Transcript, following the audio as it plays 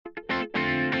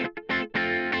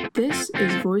This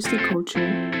is Voice to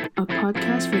Culture, a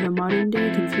podcast for the modern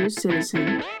day confused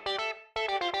citizen.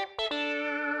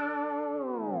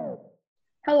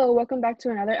 Hello, welcome back to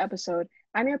another episode.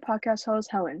 I'm your podcast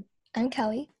host, Helen. I'm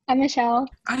Kelly. I'm Michelle.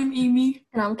 I'm Amy.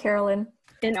 And I'm Carolyn.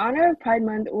 In honor of Pride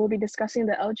Month, we'll be discussing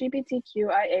the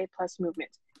LGBTQIA+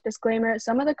 movement. Disclaimer,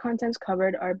 some of the contents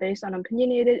covered are based on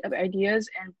opinionated ideas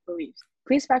and beliefs.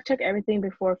 Please fact check everything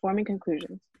before forming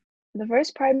conclusions. The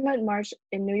first Pride Month march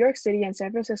in New York City and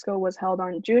San Francisco was held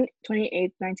on June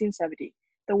 28, 1970,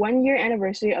 the one-year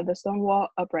anniversary of the Stonewall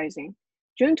Uprising.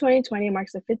 June 2020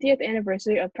 marks the 50th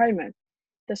anniversary of Pride Month.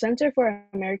 The Center for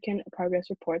American Progress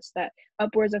reports that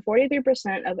upwards of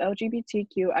 43% of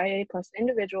LGBTQIA+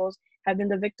 individuals have been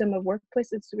the victim of workplace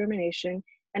discrimination,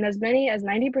 and as many as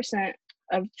 90%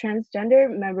 of transgender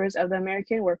members of the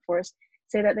American workforce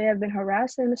say that they have been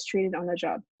harassed and mistreated on the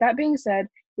job. That being said,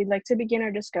 we'd like to begin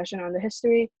our discussion on the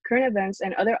history, current events,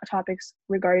 and other topics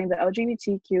regarding the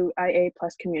LGBTQIA+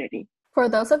 community. For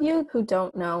those of you who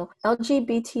don't know,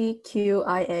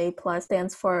 LGBTQIA+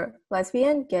 stands for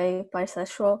lesbian, gay,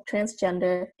 bisexual,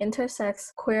 transgender,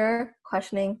 intersex, queer,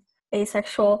 questioning,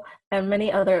 asexual, and many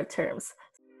other terms.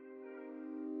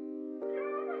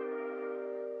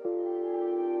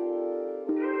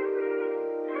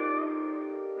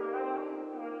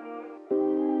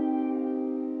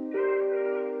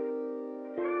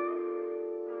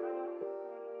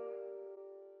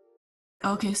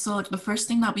 Okay, so the first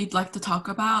thing that we'd like to talk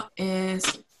about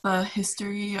is the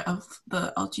history of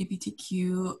the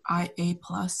LGBTQIA+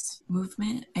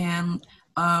 movement and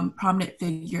prominent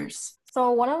figures.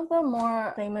 So one of the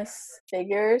more famous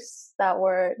figures that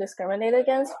were discriminated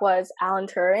against was Alan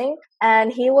Turing,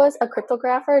 and he was a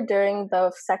cryptographer during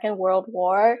the Second World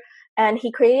War. And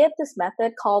he created this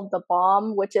method called the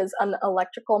bomb, which is an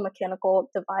electrical mechanical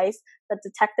device that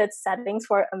detected settings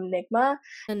for Enigma.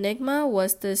 Enigma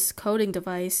was this coding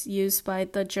device used by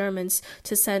the Germans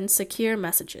to send secure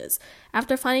messages.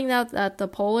 After finding out that the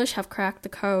Polish have cracked the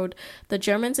code, the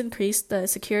Germans increased the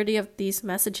security of these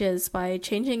messages by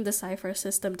changing the cipher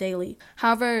system daily.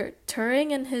 However,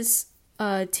 Turing and his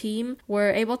team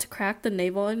were able to crack the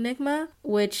naval Enigma,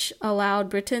 which allowed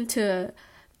Britain to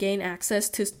gain access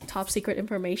to top secret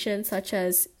information such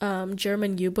as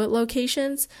German U-boat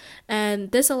locations, and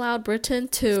this allowed Britain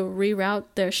to reroute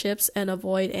their ships and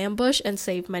avoid ambush and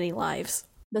save many lives.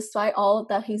 Despite all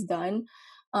that he's done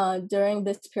during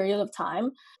this period of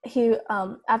time, he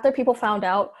after people found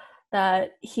out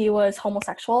that he was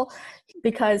homosexual,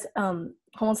 because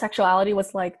homosexuality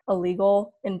was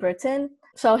illegal in Britain.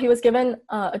 So he was given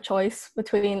a choice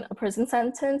between a prison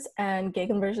sentence and gay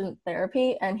conversion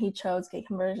therapy, and he chose gay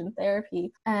conversion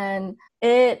therapy. And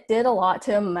it did a lot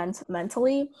to him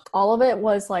mentally. All of it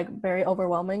was very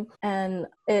overwhelming, and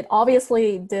it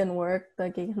obviously didn't work, the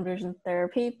gay conversion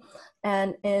therapy.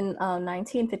 And in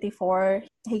 1954,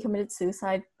 he committed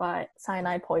suicide by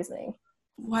cyanide poisoning.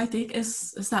 What I think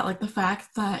is that the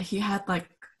fact that he had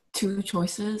two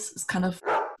choices is kind of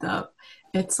up.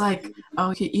 It's you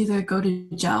either go to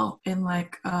jail and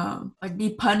be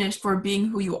punished for being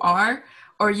who you are,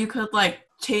 or you could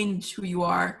change who you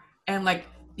are and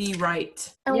be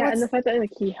right. And the fact that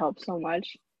he helped so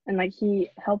much and he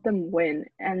helped them win,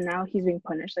 and now he's being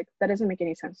punished, that doesn't make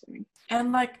any sense to me.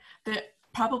 And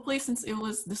probably since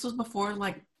this was before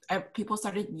people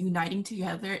started uniting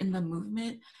together in the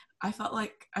movement, I felt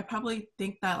I probably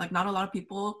think that not a lot of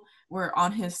people were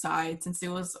on his side since it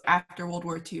was after World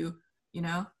War II, you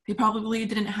know? He probably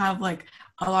didn't have a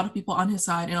lot of people on his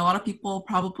side, and a lot of people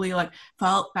probably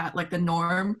felt that the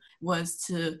norm was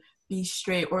to be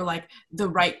straight, or the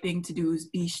right thing to do is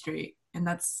be straight. And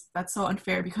that's so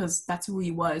unfair because that's who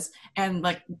he was, and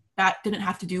that didn't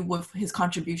have to do with his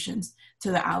contributions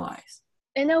to the Allies.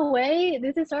 In a way,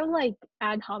 this is sort of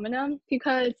ad hominem,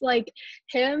 because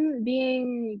him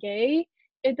being gay,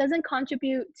 it doesn't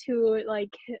contribute to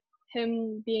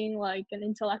him being an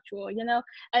intellectual,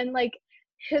 and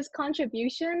his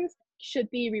contributions should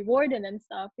be rewarded and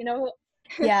stuff,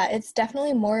 Yeah, it's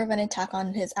definitely more of an attack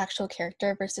on his actual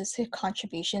character versus his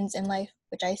contributions in life,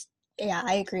 which I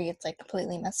agree, it's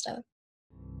completely messed up.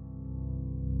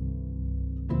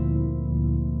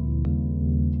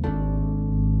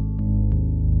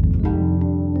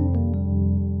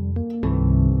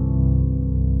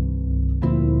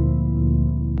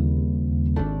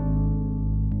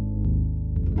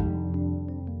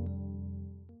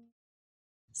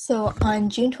 So on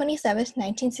June 27th,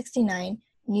 1969,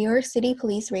 New York City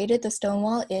police raided the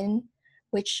Stonewall Inn,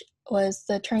 which was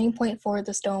the turning point for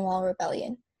the Stonewall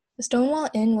Rebellion. The Stonewall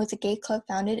Inn was a gay club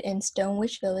founded in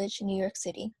Stonewich Village, New York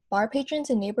City. Bar patrons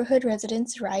and neighborhood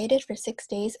residents rioted for 6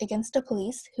 days against the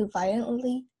police, who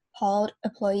violently hauled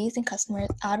employees and customers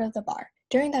out of the bar.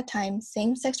 During that time,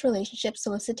 same-sex relationship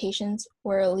solicitations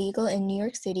were illegal in New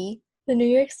York City. The New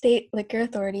York State Liquor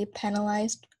Authority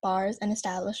penalized bars and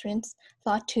establishments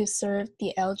thought to serve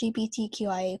the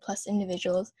LGBTQIA+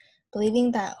 individuals,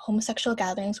 believing that homosexual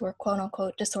gatherings were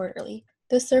quote-unquote disorderly.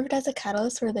 This served as a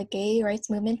catalyst for the gay rights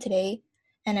movement today,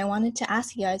 and I wanted to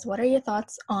ask you guys, what are your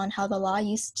thoughts on how the law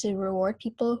used to reward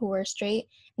people who were straight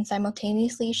and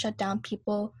simultaneously shut down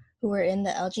people who were in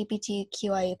the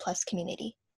LGBTQIA+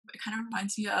 community? It kind of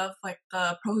reminds me of like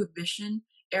the Prohibition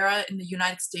era in the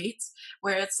United States,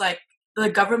 where it's like the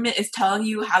government is telling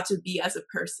you how to be as a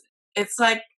person. It's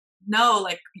like, no,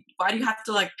 like, why do you have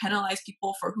to like penalize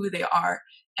people for who they are?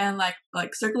 And like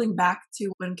circling back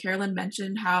to when Carolyn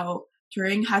mentioned how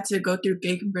Turing had to go through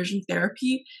gay conversion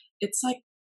therapy, it's like,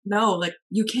 no, like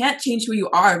you can't change who you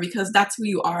are because that's who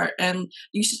you are, and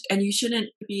you shouldn't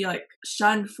be like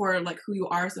shunned for like who you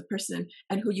are as a person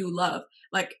and who you love.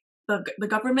 Like the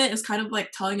government is kind of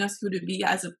like telling us who to be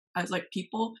as like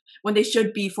people when they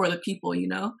should be for the people, you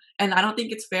know? And I don't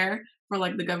think it's fair for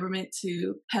like the government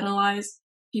to penalize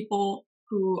people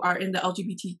who are in the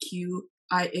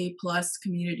LGBTQIA+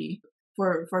 community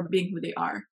for being who they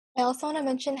are. I also want to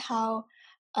mention how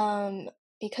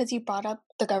because you brought up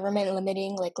the government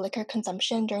limiting like liquor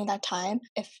consumption during that time,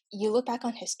 if you look back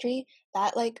on history,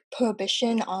 that like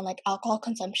prohibition on like alcohol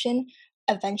consumption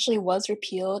eventually was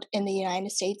repealed in the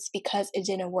United States because it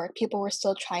didn't work. People were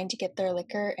still trying to get their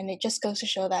liquor, and it just goes to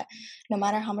show that no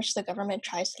matter how much the government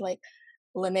tries to like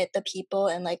limit the people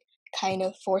and like kind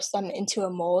of force them into a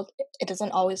mold, it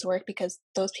doesn't always work because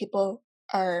those people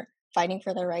are fighting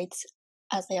for their rights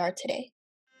as they are today.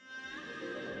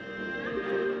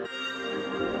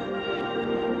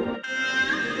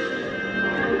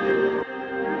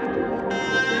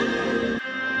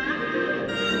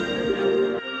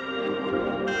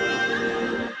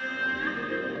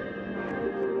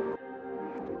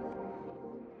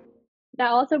 That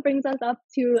also brings us up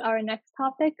to our next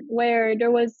topic, where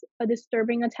there was a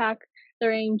disturbing attack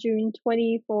during June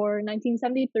 24,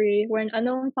 1973, where an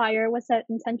unknown fire was set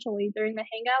intentionally during the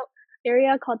hangout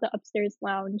area called the Upstairs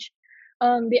Lounge.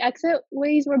 The exit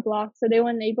ways were blocked, so they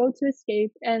were unable to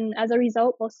escape, and as a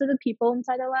result, most of the people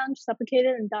inside the lounge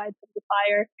suffocated and died from the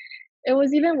fire. It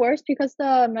was even worse because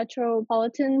the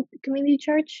Metropolitan Community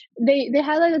Church, they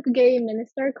had like a gay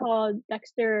minister called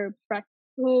Dexter Breck,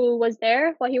 who was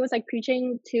there while he was like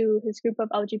preaching to his group of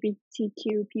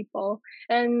LGBTQ people.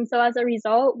 And so as a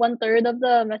result, 1/3 of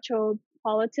the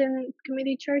Metropolitan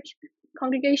Community Church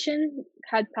congregation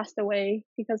had passed away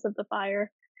because of the fire.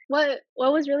 What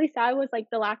was really sad was like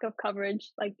the lack of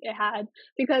coverage like it had,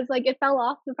 because like it fell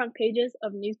off the front pages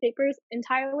of newspapers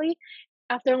entirely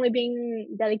after only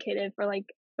being dedicated for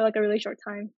a really short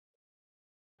time.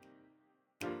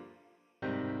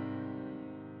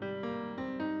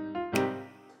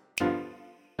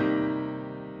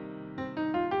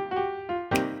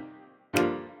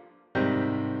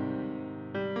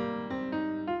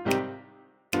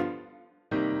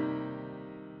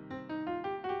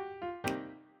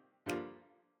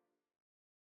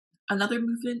 Another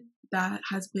movement that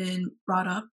has been brought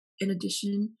up in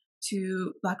addition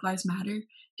to Black Lives Matter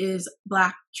is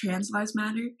Black Trans Lives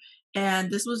Matter.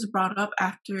 And this was brought up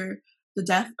after the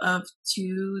death of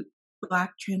 2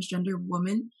 Black transgender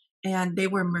women, and they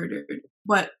were murdered.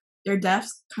 But their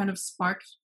deaths kind of sparked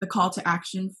the call to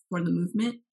action for the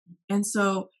movement. And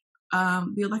so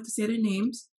we would like to say their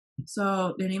names.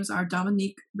 So their names are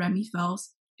Dominique Remy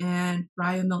Fells and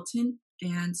Raya Milton.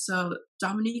 And so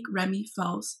Dominique Remy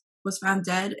Fells was found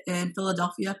dead in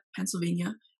Philadelphia,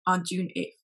 Pennsylvania on June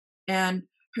 8th. And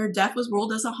her death was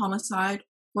ruled as a homicide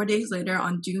 4 days later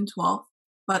on June 12th,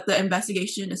 but the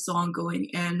investigation is still ongoing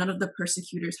and none of the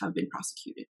persecutors have been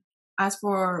prosecuted. As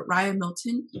for Raya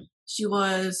Milton, she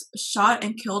was shot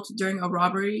and killed during a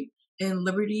robbery in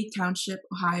Liberty Township,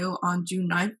 Ohio on June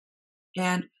 9th,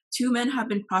 and 2 men have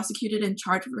been prosecuted and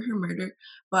charged for her murder,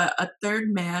 but a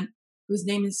 3rd man, whose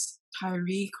name is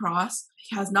Tyree Cross,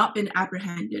 has not been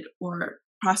apprehended or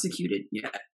prosecuted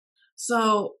yet.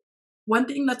 So one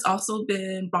thing that's also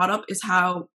been brought up is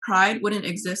how Pride wouldn't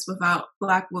exist without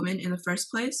Black women in the first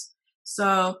place.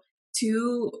 So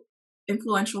 2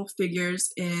 influential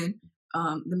figures in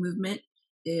the movement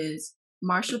is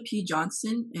Marsha P.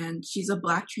 Johnson, and she's a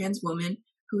Black trans woman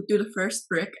who threw the first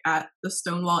brick at the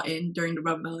Stonewall Inn during the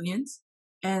rebellions,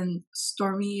 and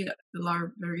Stormy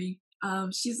Larvery.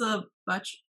 She's a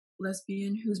Butch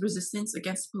lesbian whose resistance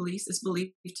against police is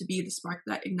believed to be the spark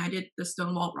that ignited the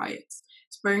Stonewall riots,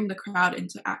 spurring the crowd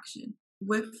into action.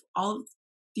 With all of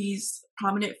these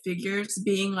prominent figures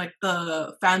being like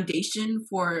the foundation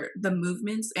for the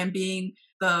movements and being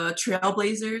the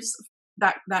trailblazers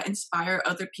that inspire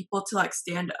other people to like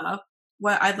stand up.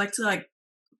 What I'd like to like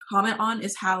comment on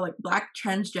is how like Black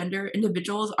transgender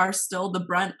individuals are still the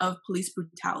brunt of police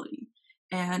brutality.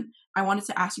 And I wanted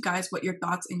to ask you guys what your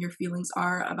thoughts and your feelings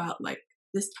are about like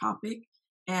this topic.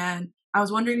 And I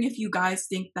was wondering if you guys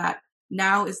think that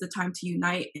now is the time to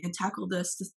unite and tackle the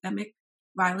systemic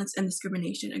violence and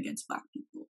discrimination against Black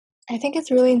people. I think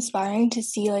it's really inspiring to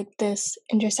see like this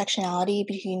intersectionality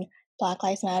between Black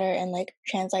Lives Matter and like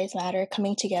Trans Lives Matter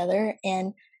coming together,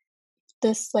 and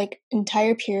this like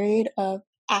entire period of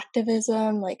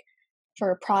activism like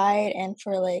for pride and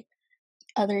for like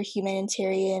other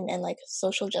humanitarian and like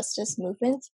social justice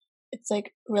movements. It's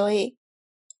like really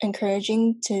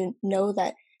encouraging to know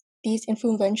that these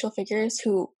influential figures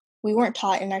who we weren't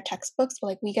taught in our textbooks, but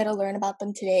like we get to learn about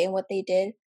them today and what they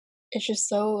did. It's just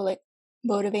so like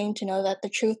motivating to know that the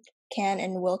truth can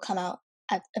and will come out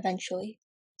eventually.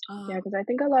 Yeah, because I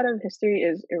think a lot of history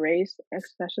is erased,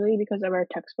 especially because of our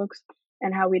textbooks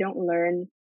and how we don't learn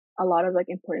a lot of like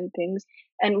important things,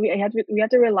 and we have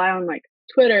to rely on like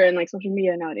Twitter and like social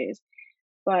media nowadays.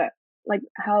 But like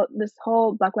how this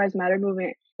whole Black Lives Matter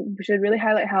movement should really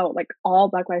highlight how like all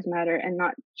Black Lives matter and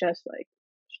not just like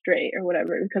straight or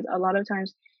whatever, because a lot of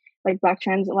times like Black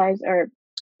trans lives are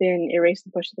been erased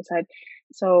and pushed to the side.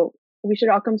 So we should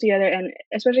all come together, and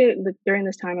especially during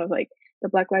this time of like the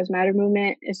Black Lives Matter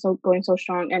movement is going so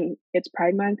strong, and it's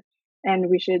Pride Month, and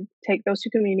we should take those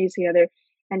two communities together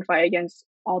and fight against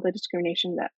all the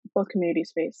discrimination that both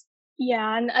communities face.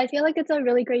 Yeah, and I feel like it's a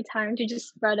really great time to just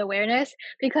spread awareness,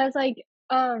 because like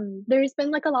there's been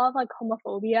like a lot of like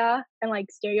homophobia and like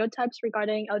stereotypes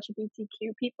regarding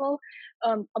LGBTQ people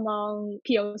among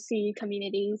POC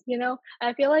communities, you know.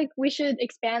 I feel like we should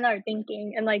expand our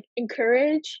thinking and like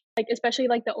encourage like especially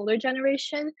like the older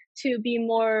generation to be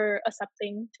more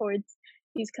accepting towards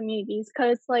these communities,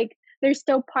 because like they're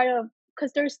still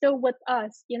because they're still with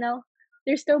us, you know.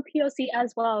 They're still POC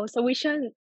as well, so we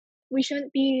shouldn't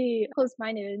be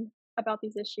closed-minded about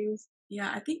these issues.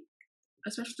 Yeah, I think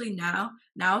especially now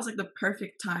is like the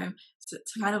perfect time to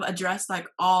kind of address like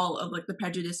all of like the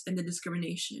prejudice and the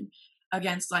discrimination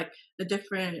against like the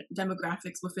different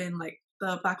demographics within like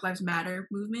the Black Lives Matter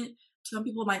movement. Some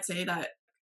people might say that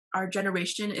our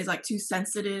generation is like too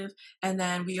sensitive, and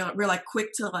then we're like quick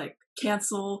to like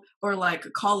cancel or like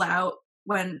call out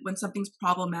when something's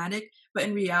problematic, but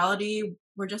in reality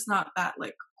we're just not that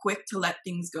like quick to let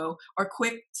things go or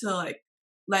quick to like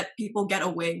let people get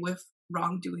away with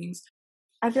wrongdoings.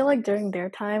 I feel like during their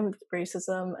time,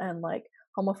 racism and like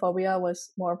homophobia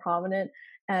was more prominent,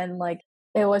 and like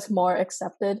it was more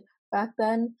accepted back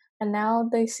then. And now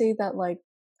they see that like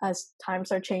as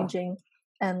times are changing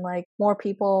and like more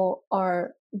people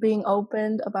are being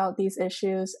opened about these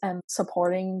issues and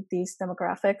supporting these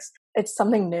demographics, it's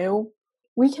something new.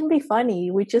 We can be funny.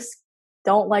 We just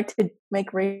don't like to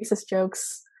make racist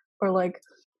jokes or like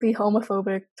be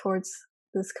homophobic towards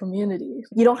this community.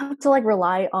 You don't have to like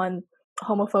rely on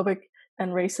homophobic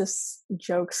and racist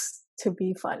jokes to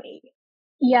be funny.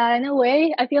 Yeah, in a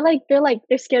way, I feel like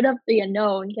they're scared of the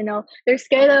unknown, you know. They're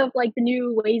scared of like the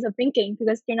new ways of thinking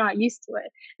because they're not used to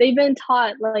it. They've been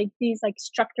taught like these like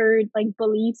structured like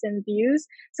beliefs and views.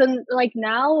 So like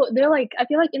now they're like, I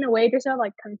feel like in a way they're sort of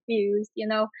like confused, you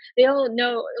know. They don't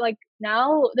know, like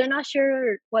now they're not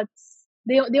sure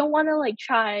they don't want to like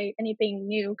try anything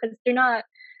new because they're not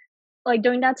like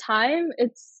during that time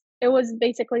it was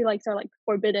basically like sort of like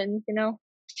forbidden, you know,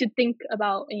 to think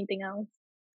about anything else,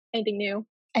 anything new.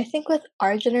 I think with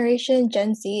our generation,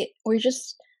 Gen Z, we're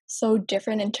just so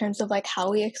different in terms of like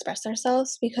how we express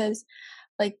ourselves, because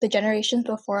like the generations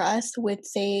before us would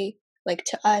say like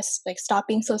to us like stop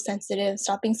being so sensitive,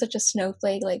 stop being such a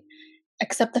snowflake, like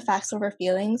accept the facts over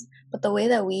feelings. But the way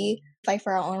that we fight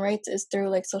for our own rights is through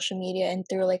like social media and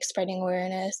through like spreading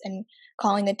awareness and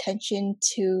calling attention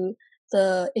to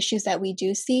the issues that we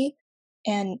do see.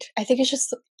 And I think it's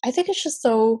just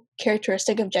so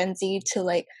characteristic of Gen Z to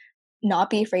like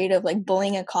not be afraid of like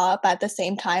bullying a cop, at the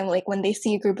same time like when they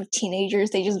see a group of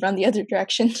teenagers they just run the other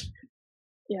direction.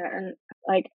 Yeah, and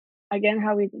like again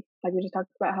how we just talked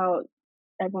about how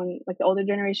everyone like the older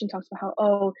generation talks about how,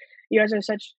 oh, you guys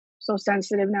are so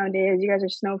sensitive nowadays, you guys are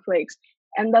snowflakes,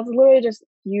 and that's literally just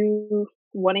you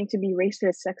wanting to be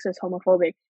racist, sexist,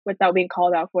 homophobic without being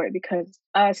called out for it, because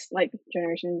us like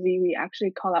Generation Z, we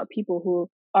actually call out people who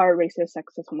are racist,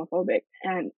 sexist, homophobic,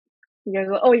 and you guys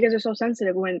are like, oh, you guys are so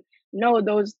sensitive, when no,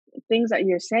 those things that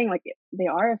you're saying like they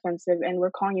are offensive and we're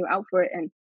calling you out for it,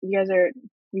 and you guys are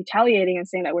retaliating and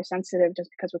saying that we're sensitive just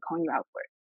because we're calling you out for it.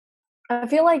 I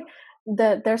feel like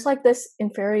there's like this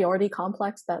inferiority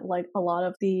complex that like a lot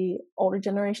of the older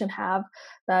generation have,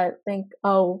 that think,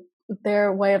 oh,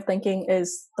 their way of thinking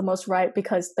is the most right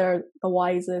because they're the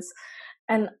wisest.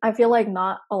 And I feel like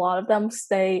not a lot of them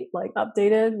stay like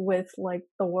updated with like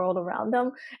the world around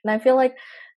them. And I feel like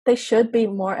they should be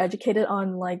more educated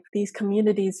on like these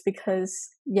communities, because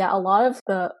a lot of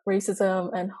the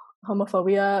racism and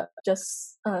homophobia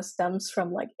just stems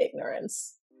from like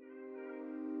ignorance.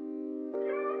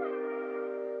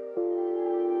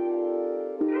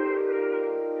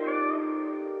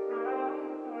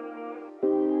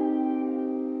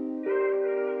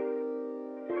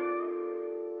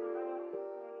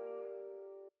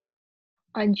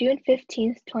 On June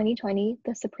 15th, 2020,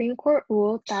 the Supreme Court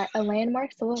ruled that a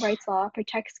landmark civil rights law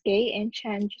protects gay and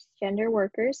transgender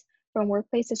workers from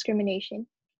workplace discrimination,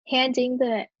 handing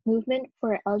the movement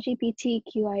for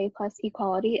LGBTQIA+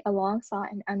 equality a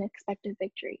long-sought and unexpected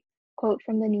victory. Quote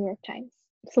from the New York Times.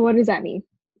 So what does that mean?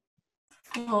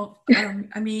 Well,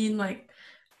 I mean, like,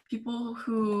 people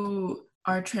who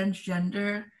are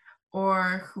transgender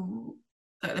or who,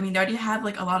 I mean, they already have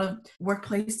like a lot of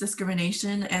workplace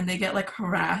discrimination, and they get like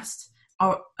harassed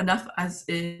enough as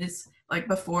is, like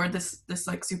before this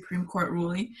like Supreme Court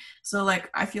ruling. So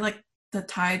like I feel like the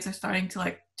tides are starting to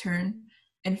like turn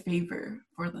in favor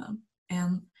for them,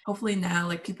 and hopefully now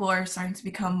like people are starting to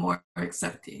become more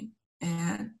accepting,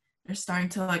 and they're starting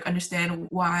to like understand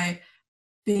why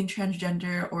being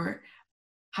transgender or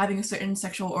having a certain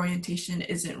sexual orientation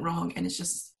isn't wrong, and it's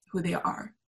just who they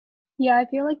are. Yeah, I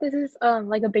feel like this is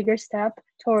like a bigger step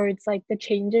towards like the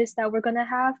changes that we're gonna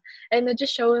have, and it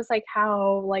just shows like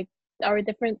how like our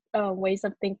different ways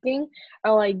of thinking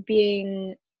are like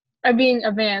being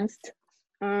advanced.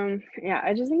 Yeah,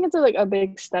 I just think it's a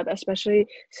big step, especially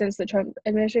since the Trump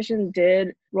administration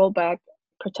did roll back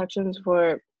protections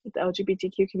for the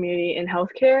LGBTQ community in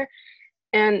healthcare.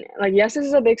 And like, yes, this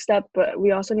is a big step, but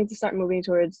we also need to start moving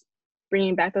towards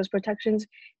bringing back those protections,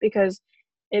 because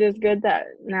it is good that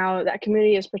now that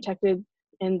community is protected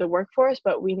in the workforce,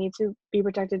 but we need to be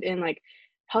protected in like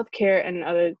healthcare and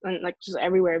other, and like just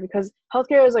everywhere, because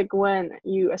healthcare is like when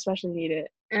you especially need it.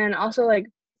 And also like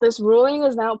this ruling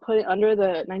is now put under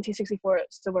the 1964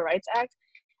 Civil Rights Act,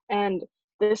 and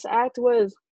this act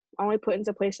was only put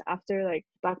into place after like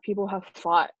Black people have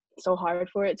fought so hard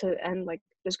for it to end like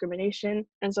discrimination.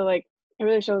 And so like it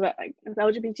really shows that like the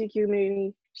LGBTQ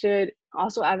community should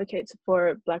also advocate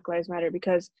for Black Lives Matter,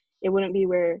 because it wouldn't be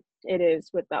where it is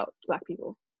without Black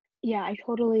people. Yeah, I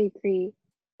totally agree.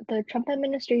 The Trump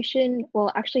administration,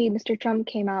 well, actually, Mr. Trump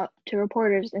came out to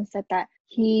reporters and said that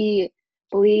he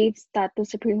believes that the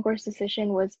Supreme Court's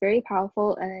decision was very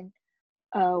powerful, and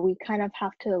we kind of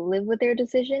have to live with their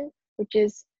decision, which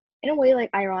is in a way like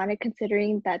ironic,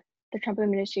 considering that the Trump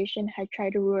administration had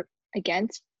tried to rule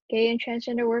against gay and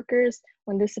transgender workers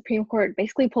when the Supreme Court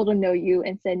basically pulled a no you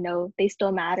and said no, they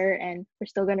still matter and we're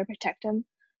still going to protect them,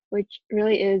 which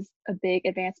really is a big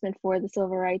advancement for the civil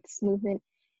rights movement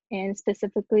and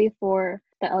specifically for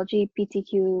the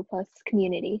LGBTQ+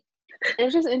 community. And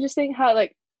it's just interesting how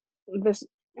like this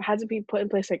had to be put in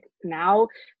place like now,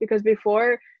 because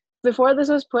before this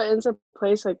was put into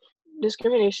place, like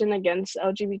discrimination against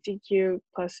LGBTQ+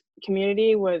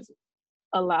 community was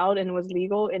allowed and was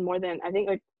legal in more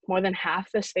than half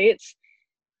the states.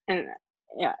 And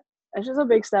yeah, it's just a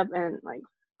big step, and like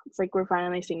it's like we're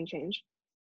finally seeing change.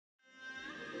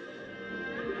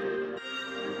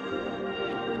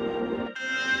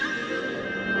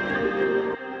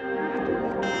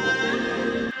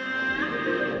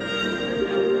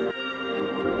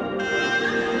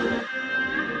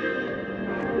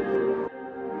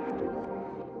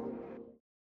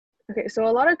 Okay, so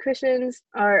a lot of Christians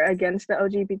are against the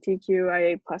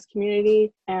LGBTQIA+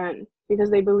 community, and because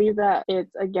they believe that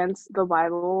it's against the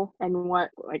Bible and what,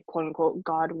 like, quote unquote,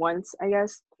 God wants, I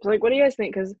guess. So, like, what do you guys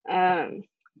think? Because, I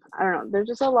don't know, there's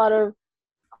just a lot of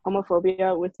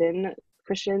homophobia within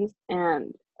Christians,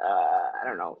 and I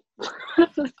don't know.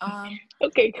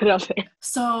 Okay, get out there.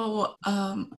 So,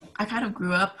 I kind of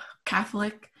grew up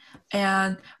Catholic,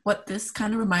 and what this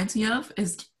kind of reminds me of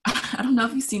is, I don't know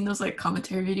if you've seen those like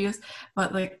commentary videos,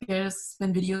 but like there's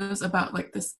been videos about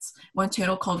like this one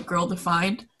channel called Girl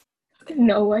Defined.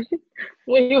 No, what?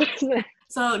 Wait, what is that?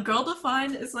 So Girl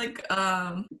Defined is like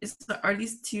are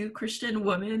these two Christian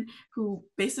women who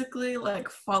basically like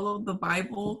follow the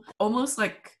Bible almost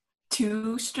like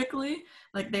too strictly.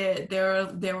 Like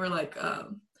there were like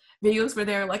videos where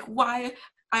they're like, why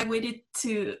I waited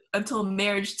until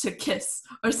marriage to kiss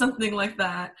or something like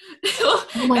that. Oh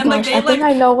my and gosh, I think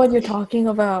I know what you're talking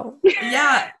about.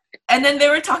 Yeah. And then they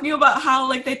were talking about how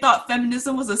like they thought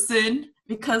feminism was a sin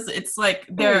because it's like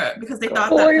they're because they thought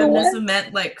that Or feminism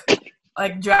meant like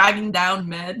dragging down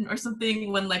men or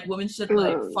something, when like women should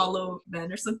like follow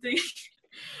men or something.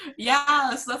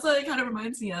 Yeah, so that's what it kind of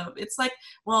reminds me of. It's like,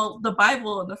 well, the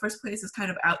Bible in the first place is kind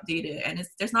of outdated, and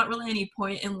there's not really any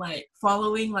point in like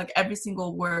following like every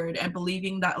single word and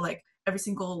believing that like every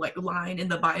single like line in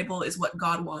the Bible is what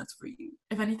God wants for you.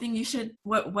 If anything, you should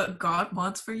what God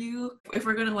wants for you. If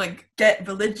we're gonna like get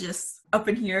religious up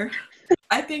in here,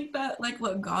 I think that like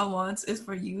what God wants is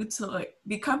for you to like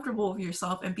be comfortable with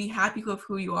yourself and be happy with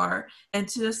who you are, and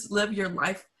to just live your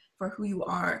life for who you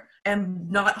are and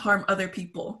not harm other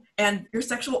people. And your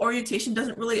sexual orientation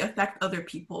doesn't really affect other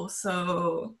people,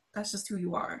 so that's just who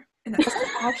you are. And Does it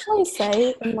actually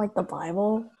say in like the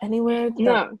Bible anywhere that,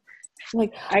 No.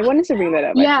 like, I wanted to bring that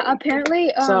up. Yeah,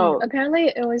 actually.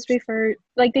 apparently it was referred,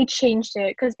 like they changed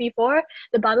it, because before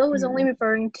the Bible was only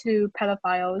referring to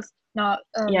pedophiles, not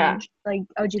like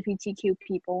LGBTQ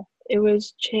people. It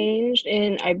was changed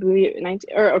in, I believe,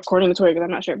 according to Tori, because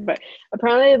I'm not sure, but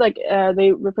apparently, like,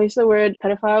 they replaced the word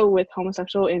pedophile with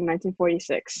homosexual in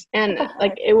 1946, and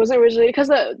like it wasn't originally, because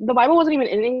the Bible wasn't even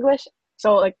in English.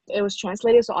 So like it was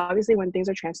translated. So obviously when things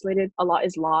are translated, a lot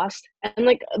is lost. And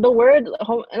like the word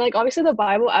and like obviously the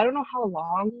Bible, I don't know how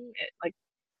long it like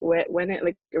when it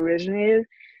like originated,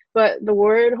 but the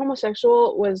word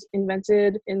homosexual was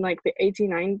invented in like the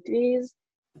 1890s.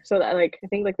 So that like I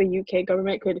think like the UK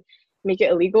government could make it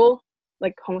illegal,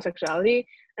 like homosexuality.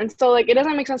 And so like it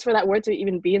doesn't make sense for that word to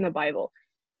even be in the Bible.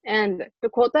 And the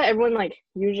quote that everyone like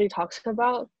usually talks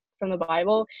about from the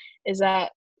Bible is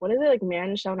that, what is it, like,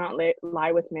 man shall not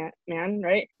lie with man,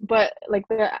 right? But like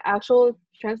the actual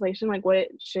translation, like what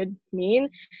it should mean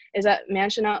is that man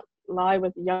should not lie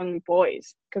with young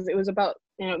boys, because it was about,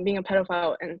 you know, being a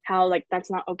pedophile and how like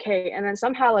that's not okay. And then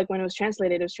somehow like when it was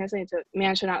translated to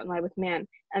man should not lie with man,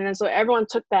 and then so everyone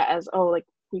took that as, oh, like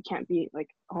you can't be like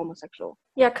a homosexual.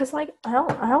 Yeah, because like I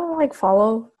don't like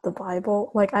follow the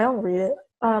Bible, like I don't read it,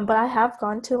 but I've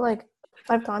gone to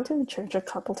the church a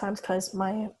couple times because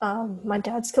my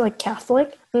dad's like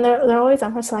Catholic, and they're always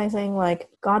emphasizing like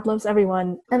God loves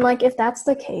everyone, and like if that's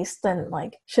the case, then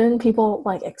like shouldn't people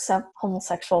like accept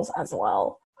homosexuals as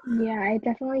well? Yeah, I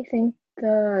definitely think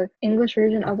the English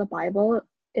version of the Bible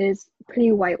is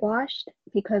pretty whitewashed,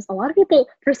 because a lot of people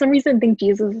for some reason think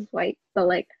Jesus is white, but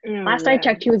like last I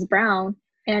checked he was brown,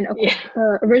 and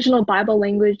the original Bible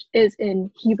language is in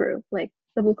Hebrew, like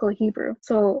biblical Hebrew.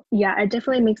 So yeah, it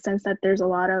definitely makes sense that there's a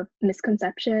lot of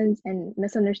misconceptions and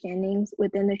misunderstandings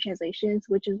within the translations,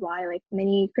 which is why like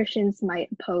many Christians might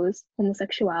oppose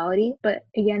homosexuality. But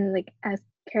again, like as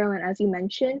Carolyn, as you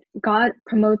mentioned, God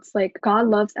promotes, like, God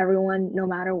loves everyone no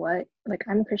matter what. Like,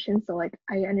 I'm a Christian, so like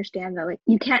I understand that like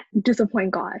you can't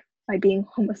disappoint God by being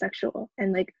homosexual,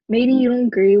 and like maybe you don't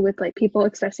agree with like people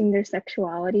expressing their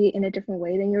sexuality in a different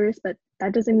way than yours, but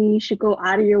that doesn't mean you should go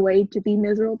out of your way to be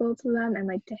miserable to them and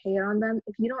like to hate on them.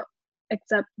 If you don't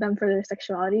accept them for their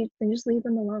sexuality, then just leave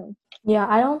them alone. Yeah,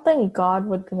 I don't think God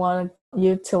would want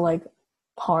you to like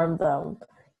harm them.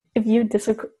 If you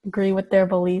disagree with their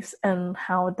beliefs and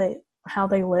how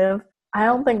they live, I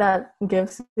don't think that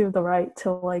gives you the right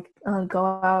to like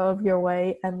go out of your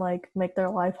way and like make their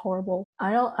life horrible.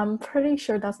 I'm pretty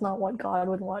sure that's not what God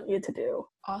would want you to do.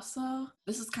 Also,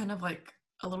 this is kind of like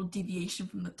a little deviation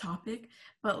from the topic,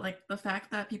 but like the fact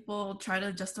that people try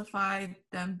to justify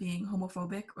them being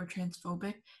homophobic or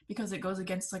transphobic because it goes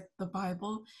against like the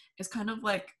Bible is kind of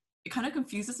like, it kind of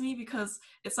confuses me, because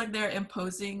it's like they're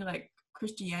imposing like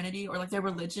Christianity or like their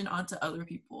religion onto other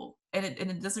people, and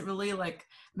it doesn't really like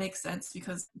make sense,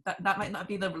 because that might not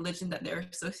be the religion that they're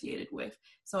associated with,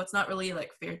 so it's not really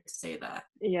like fair to say that.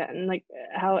 Yeah, and like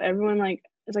how everyone like,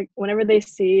 it's like whenever they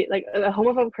see like a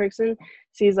homophobic person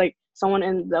sees like someone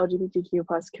in the LGBTQ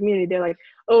plus community, they're like,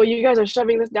 oh, you guys are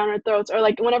shoving this down our throats. Or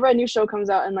like whenever a new show comes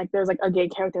out and like there's like a gay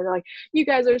character, they're like, you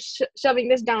guys are shoving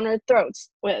this down our throats.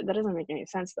 Well, that doesn't make any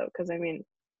sense though, because I mean,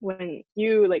 when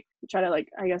you like try to like,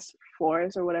 I guess,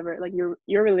 force or whatever like your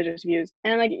religious views,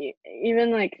 and like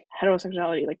even like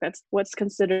heterosexuality, like that's what's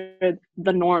considered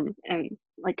the norm. And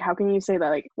like how can you say that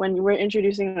like when we're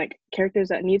introducing like characters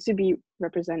that needs to be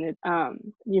represented,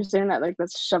 you're saying that like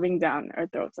that's shoving down our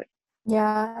throats? Like,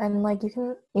 yeah, and like you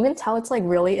can even tell it's like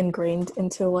really ingrained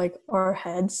into like our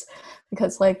heads,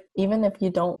 because like even if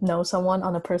you don't know someone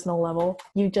on a personal level,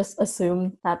 you just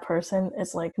assume that person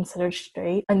is like considered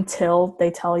straight until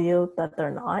they tell you that they're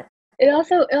not. It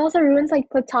also ruins like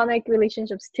platonic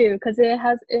relationships too, because it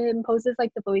imposes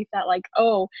like the belief that like,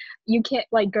 oh, you can't,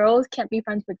 like, girls can't be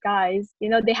friends with guys, you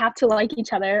know, they have to like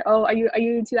each other. Oh, are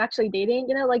you two actually dating,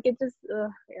 you know, like it just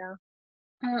yeah.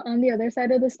 On the other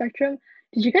side of the spectrum,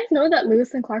 did you guys know that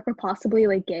Lewis and Clark were possibly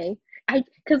like gay?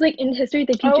 Because like in history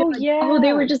they teach you like, oh,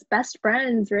 they were just best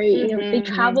friends, right? You know, they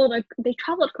traveled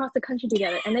across the country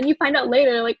together, and then you find out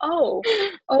later like, oh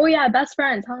yeah, best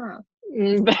friends, huh?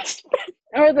 Best friend.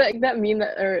 Or like that meme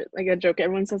that, or like a joke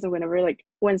everyone says that whenever like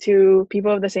when two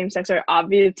people of the same sex are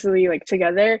obviously like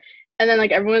together, and then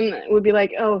like everyone would be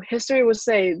like, oh, history would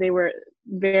say they were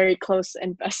very close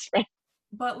and best friends.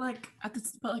 But like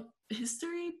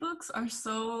history books are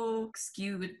so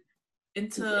skewed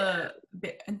into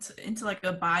like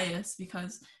a bias,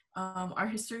 because our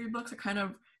history books are kind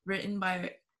of written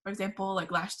by, for example,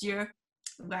 like last year,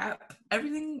 that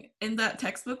everything in that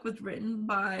textbook was written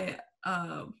by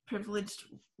privileged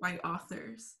white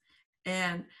authors,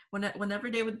 and whenever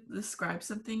they would describe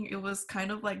something, it was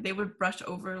kind of like they would brush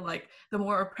over like the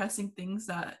more oppressing things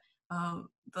that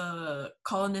the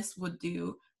colonists would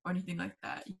do or anything like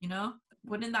that, you know?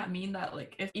 Wouldn't that mean that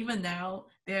like if even now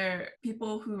there are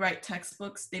people who write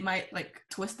textbooks, they might like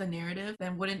twist the narrative,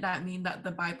 then wouldn't that mean that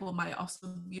the Bible might also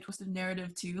be a twisted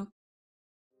narrative too?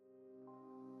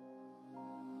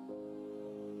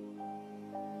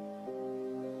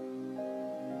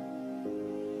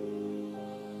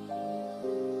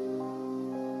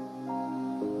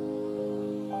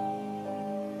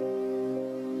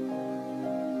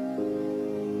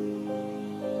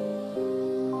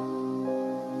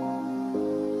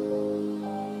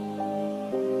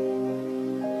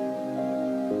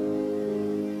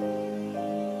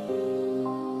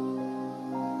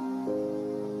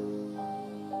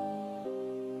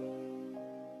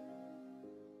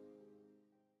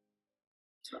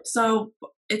 So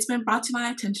it's been brought to my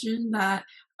attention that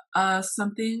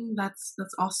something that's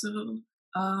also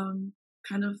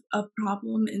kind of a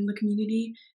problem in the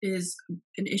community is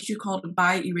an issue called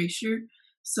bi erasure.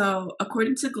 So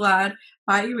according to GLAAD,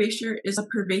 bi erasure is a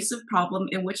pervasive problem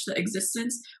in which the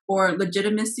existence or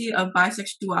legitimacy of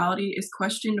bisexuality is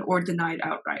questioned or denied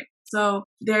outright. So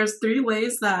there's 3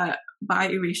 ways that bi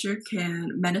erasure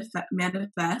can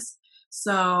manifest.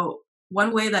 So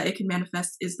one way that it can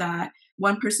manifest is that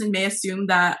one person may assume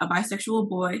that a bisexual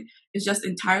boy is just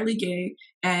entirely gay,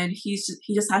 and he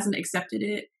just hasn't accepted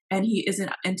it, and he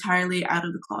isn't entirely out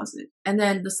of the closet. And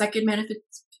then the second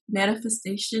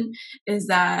manifestation is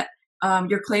that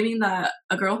you're claiming that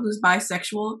a girl who's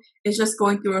bisexual is just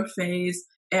going through a phase,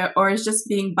 or is just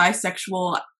being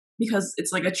bisexual because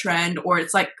it's like a trend, or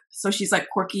it's like, so she's like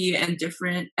quirky and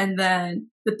different. And then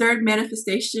the third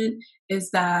manifestation is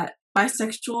that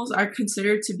bisexuals are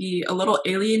considered to be a little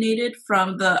alienated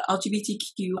from the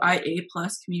LGBTQIA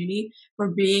plus community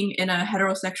for being in a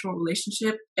heterosexual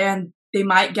relationship, and they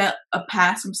might get a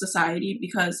pass from society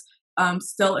because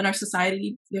still in our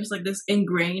society there's like this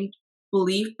ingrained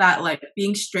belief that like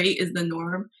being straight is the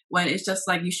norm, when it's just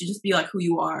like you should just be like who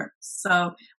you are.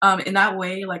 So in that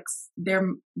way, like there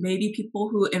may be people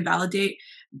who invalidate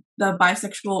the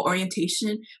bisexual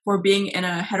orientation for being in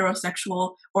a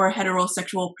heterosexual or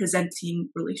heterosexual presenting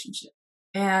relationship.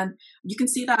 And you can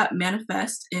see that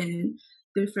manifest in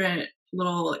different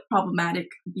little like, problematic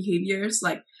behaviors.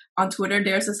 Like on Twitter,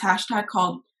 there's this hashtag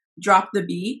called Drop the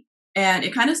B, and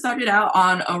it kind of started out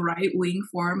on a right-wing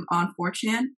forum on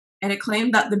 4chan, and it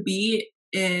claimed that the B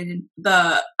in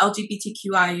the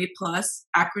LGBTQIA plus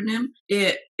acronym,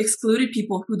 it excluded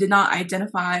people who did not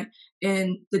identify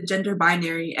in the gender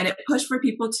binary, and it pushed for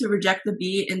people to reject the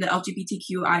B in the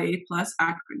LGBTQIA plus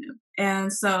acronym.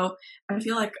 And so I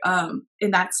feel like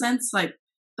in that sense, like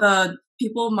the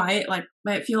people might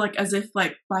feel like as if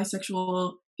like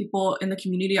bisexual people in the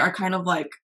community are kind of like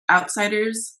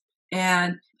outsiders.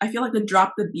 And I feel like the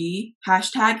Drop the B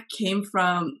hashtag came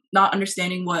from not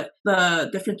understanding what the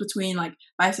difference between like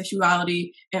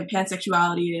bisexuality and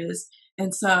pansexuality is.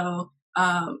 And so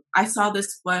I saw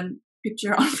this one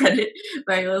picture on Reddit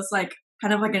where it was like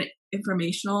kind of like an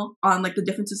informational on like the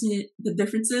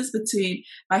differences between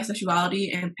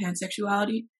bisexuality and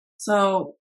pansexuality.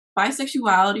 So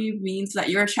bisexuality means that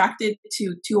you're attracted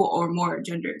to 2 or more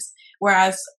genders,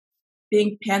 whereas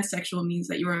being pansexual means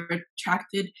that you're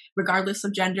attracted regardless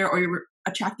of gender, or you're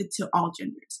attracted to all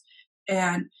genders.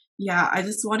 And yeah, I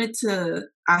just wanted to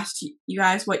ask you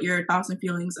guys what your thoughts and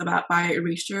feelings about bi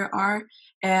erasure are.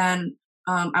 And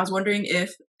I was wondering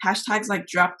if hashtags like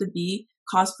Drop the B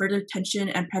cause further tension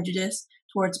and prejudice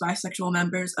towards bisexual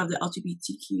members of the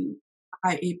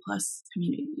LGBTQIA plus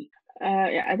community.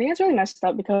 Yeah, I think it's really messed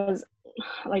up because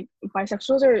like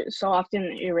bisexuals are so often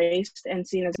erased and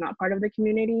seen as not part of the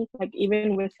community. Like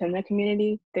even within the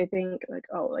community, they think like,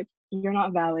 oh, like you're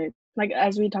not valid. Like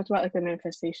as we talked about like the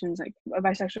manifestations, like a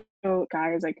bisexual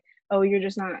guy is like, oh, you're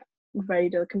just not ready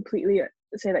to completely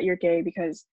say that you're gay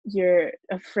because you're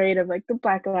afraid of like the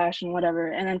backlash and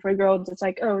whatever. And then for girls, it's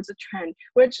like, oh, it's a trend,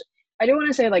 which I do want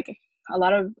to say, like, a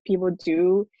lot of people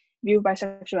do view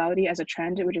bisexuality as a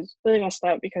trend, which is really messed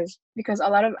up because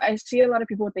I see a lot of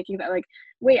people thinking that, like,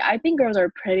 wait, I think girls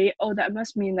are pretty. Oh, that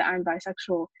must mean that I'm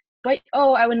bisexual. But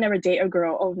oh, I would never date a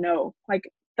girl. Oh no, like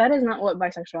that is not what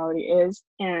bisexuality is,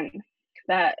 and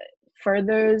that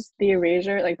furthers the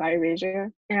erasure, like bi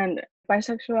erasure. And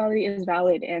bisexuality is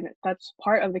valid, and that's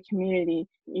part of the community.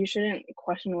 You shouldn't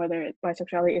question whether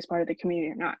bisexuality is part of the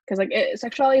community or not, because like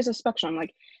sexuality is a spectrum.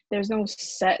 Like there's no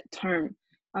set term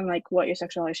on like what your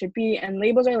sexuality should be, and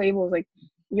labels are labels. Like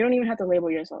you don't even have to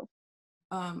label yourself.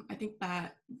 I think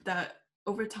that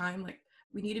over time, like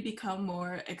we need to become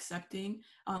more accepting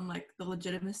on like the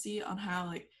legitimacy on how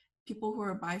like people who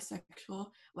are bisexual,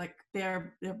 like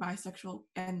they're bisexual,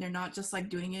 and they're not just like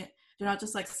doing it. They're not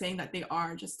just like saying that they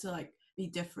are just to like be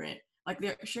different. Like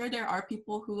there are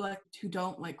people who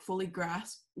don't like fully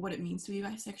grasp what it means to be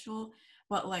bisexual,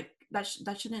 but like that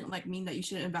shouldn't like mean that you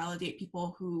shouldn't invalidate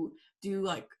people who do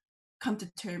like come to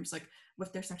terms like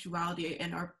with their sexuality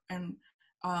and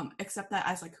accept that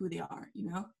as like who they are,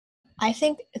 you know? I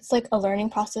think it's like a learning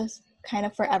process kind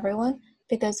of for everyone,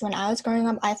 because when I was growing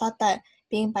up, I thought that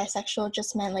being bisexual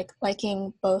just meant like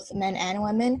liking both men and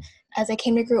women. As I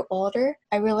came to grow older,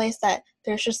 I realized that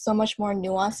there's just so much more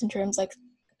nuance in terms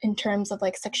of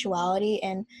like sexuality,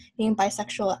 and being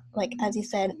bisexual, like as you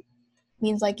said,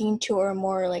 means liking two or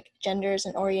more like genders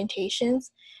and orientations.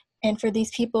 And for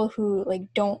these people who like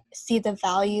don't see the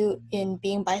value in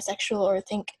being bisexual, or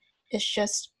think it's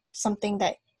just something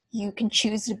that you can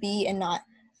choose to be and not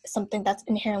something that's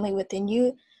inherently within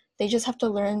you, they just have to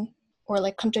learn or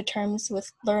like come to terms with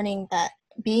learning that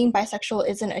being bisexual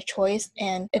isn't a choice,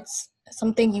 and it's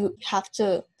something you have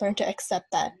to learn to accept,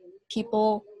 that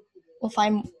people will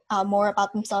find out more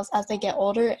about themselves as they get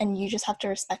older, and you just have to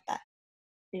respect that.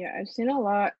 Yeah, I've seen a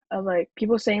lot of like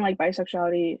people saying like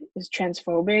bisexuality is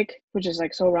transphobic, which is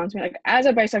like so wrong to me. Like as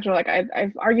a bisexual, like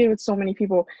I've argued with so many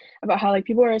people about how like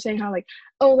people are saying how like,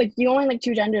 oh, like you only like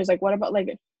two genders. Like what about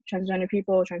like transgender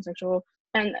people, transsexual?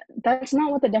 And that's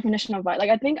not what the definition of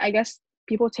I guess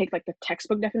people take like the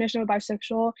textbook definition of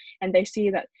bisexual and they see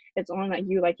that it's only like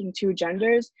you liking two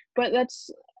genders, but that's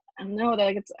no, that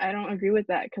like I don't agree with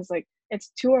that, because like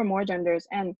it's two or more genders,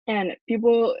 and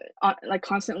people like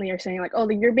constantly are saying like, oh,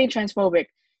 like, you're being transphobic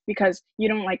because you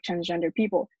don't like transgender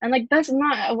people, and like that's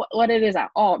not what it is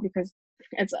at all, because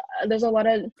it's there's a lot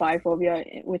of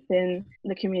biphobia within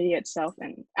the community itself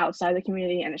and outside the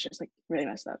community, and it's just like really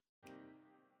messed up.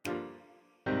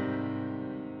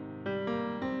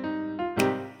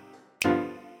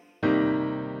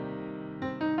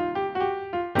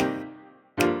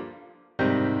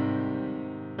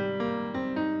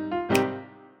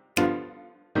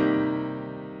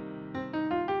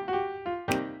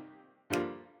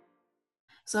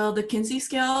 So the Kinsey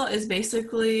scale is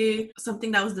basically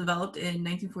something that was developed in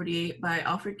 1948 by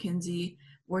Alfred Kinsey,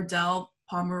 Wardell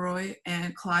Pomeroy,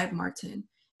 and Clive Martin.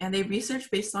 And they researched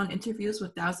based on interviews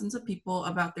with thousands of people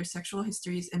about their sexual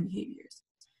histories and behaviors.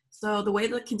 So the way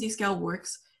the Kinsey scale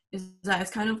works is that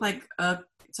it's kind of like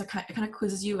it kind of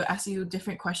quizzes you, asks you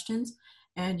different questions,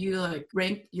 and you like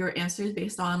rank your answers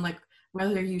based on like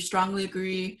whether you strongly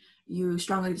agree, you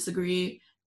strongly disagree,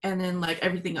 and then like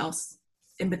everything else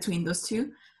in between those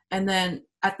two. And then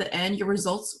at the end, your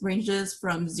results ranges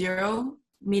from 0,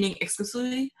 meaning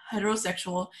exclusively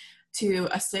heterosexual, to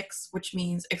a 6, which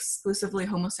means exclusively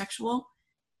homosexual.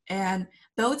 And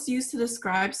though it's used to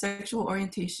describe sexual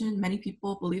orientation, many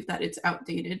people believe that it's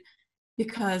outdated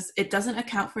because it doesn't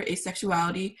account for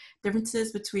asexuality,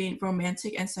 differences between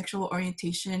romantic and sexual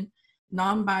orientation,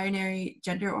 non-binary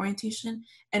gender orientation,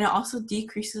 and it also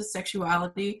decreases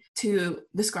sexuality to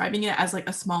describing it as like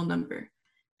a small number.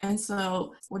 And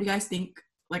so what do you guys think?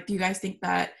 Like, do you guys think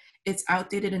that it's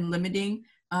outdated and limiting?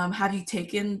 Have you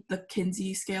taken the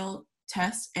Kinsey scale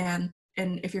test? And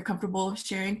if you're comfortable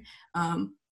sharing,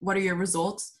 what are your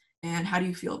results and how do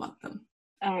you feel about them?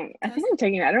 I think I'm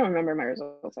taking it. I don't remember my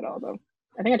results at all, though.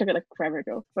 I think I took it like forever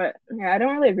ago. But yeah, I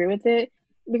don't really agree with it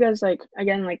because, like,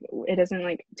 again, like it doesn't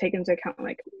like take into account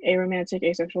like aromantic,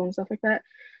 asexual, and stuff like that.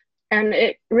 And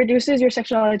it reduces your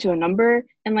sexuality to a number,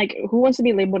 and like who wants to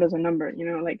be labeled as a number, you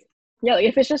know? Like, yeah, like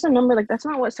if it's just a number, like that's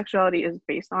not what sexuality is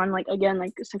based on. Like again,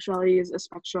 like sexuality is a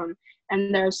spectrum,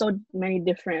 and there are so many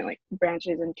different like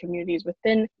branches and communities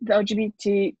within the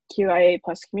LGBTQIA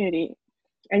plus community,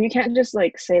 and you can't just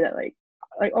like say that like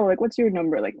oh, like what's your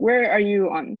number, like where are you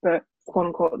on the quote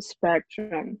unquote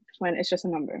spectrum, when it's just a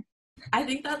number. I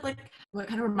think that like what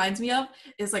kind of reminds me of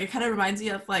is like it kind of reminds me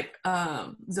of like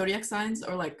zodiac signs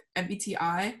or like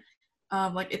MBTI.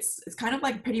 like it's kind of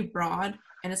like pretty broad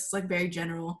and it's like very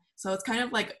general. So it's kind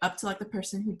of like up to like the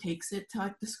person who takes it to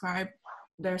like describe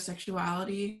their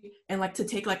sexuality and like to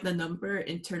take like the number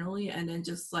internally and then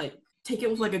just like take it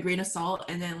with like a grain of salt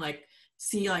and then like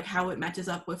see like how it matches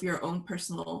up with your own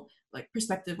personal like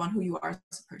perspective on who you are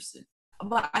as a person.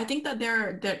 But I think that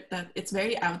that it's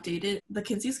very outdated. The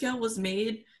Kinsey scale was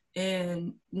made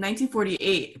in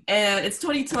 1948 and it's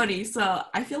 2020, so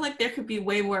I feel like there could be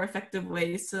way more effective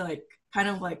ways to like kind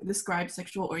of like describe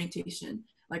sexual orientation.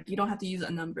 Like you don't have to use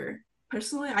a number.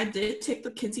 Personally, I did take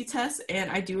the Kinsey test and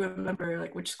I do remember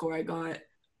like which score I got,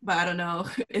 but I don't know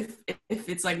if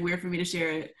it's like weird for me to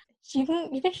share it. You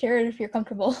can share it if you're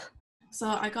comfortable. So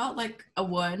I got like a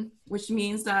 1, which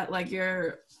means that like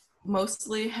you're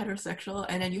mostly heterosexual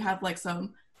and then you have like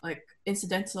some like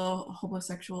incidental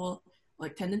homosexual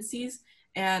like tendencies,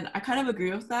 and I kind of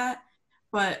agree with that.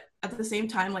 But at the same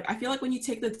time, like I feel like when you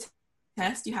take the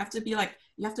test, you have to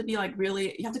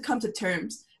come to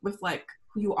terms with like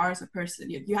who you are as a person.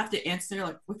 You have to answer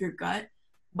like with your gut.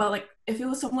 But like if it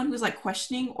was someone who's like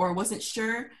questioning or wasn't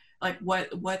sure like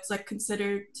what's like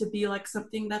considered to be like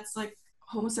something that's like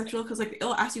homosexual, because like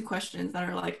it'll ask you questions that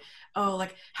are like, oh,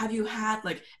 like have you had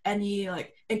like any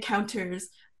like encounters,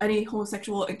 any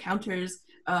homosexual encounters,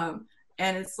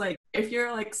 and it's like if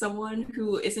you're like someone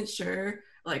who isn't sure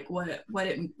like what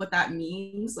that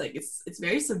means, like it's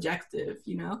very subjective,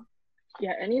 you know.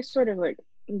 Yeah, any sort of like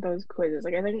those quizzes,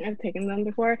 like I think I've taken them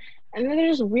before, and then they're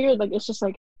just weird. Like it's just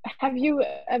like, have you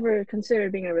ever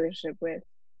considered being in a relationship with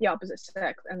the opposite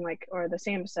sex and like or the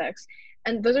same sex?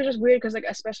 And those are just weird because like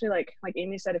especially like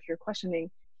Amy said, if you're questioning,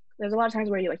 there's a lot of times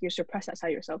where you suppress that side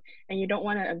of yourself and you don't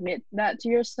want to admit that to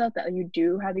yourself that you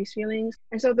do have these feelings.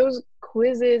 And so those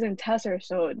quizzes and tests are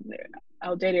so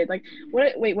outdated. Like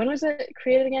when was it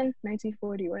created again?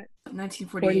 1940 what?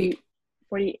 1948.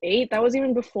 48. That was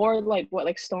even before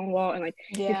like Stonewall and like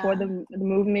before the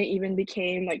movement even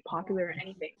became like popular or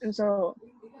anything. And so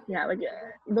yeah, like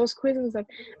those quizzes, like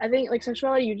I think like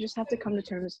sexuality, you just have to come to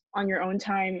terms on your own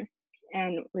time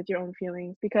and with your own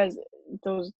feelings, because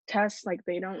those tests, like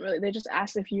they just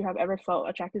ask if you have ever felt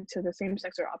attracted to the same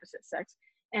sex or opposite sex,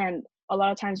 and a lot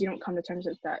of times you don't come to terms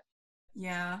with that.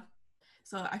 Yeah,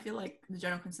 so I feel like the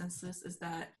general consensus is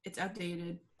that it's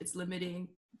outdated, it's limiting.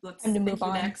 Let's move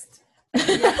on next.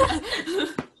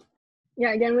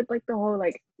 Yeah, again with like the whole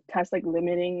like test like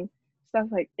limiting stuff,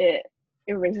 like it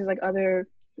erases like other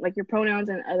like your pronouns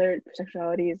and other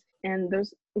sexualities, and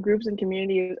those groups and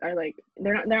communities are like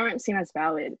they aren't seen as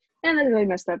valid, and that's really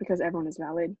messed up because everyone is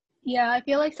valid. Yeah, I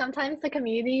feel like sometimes the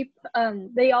community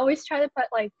they always try to put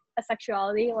like a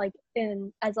sexuality like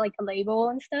in as like a label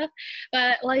and stuff,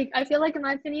 but like I feel like in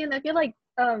my opinion, I feel like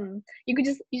you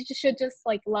should just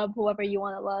like love whoever you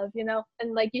want to love, you know,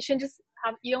 and like you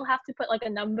don't have to put like a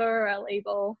number or a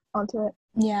label onto it.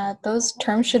 Yeah, those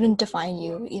terms shouldn't define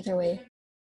you either way.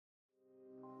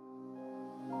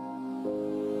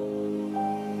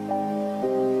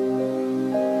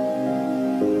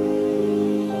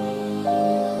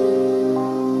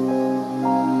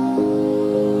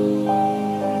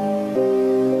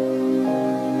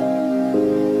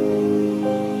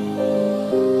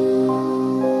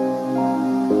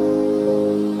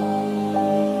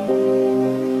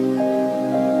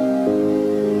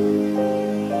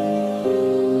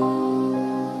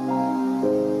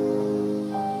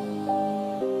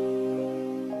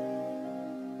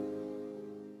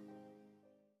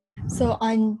 So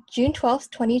on June 12th,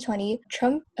 2020,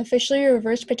 Trump officially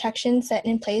reversed protections set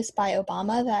in place by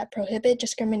Obama that prohibit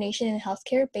discrimination in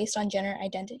healthcare based on gender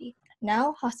identity.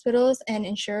 Now, hospitals and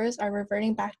insurers are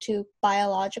reverting back to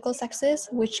biological sexes,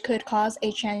 which could cause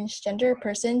a transgender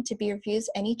person to be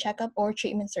refused any checkup or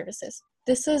treatment services.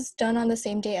 This was done on the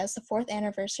same day as the 4th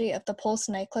anniversary of the Pulse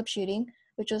nightclub shooting,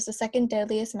 which was the second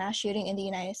deadliest mass shooting in the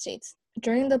United States.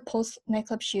 During the Pulse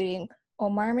nightclub shooting,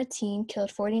 Omar Mateen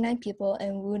killed 49 people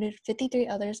and wounded 53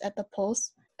 others at the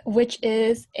Pulse, which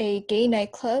is a gay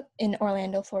nightclub in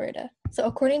Orlando, Florida. So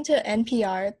according to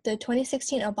NPR, the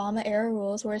 2016 Obama-era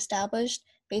rules were established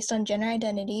based on gender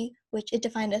identity, which it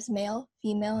defined as male,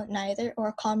 female, neither, or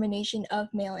a combination of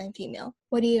male and female.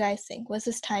 What do you guys think? Was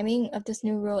this timing of this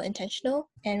new rule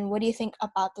intentional? And what do you think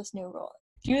about this new rule?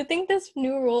 Do you think this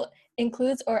new rule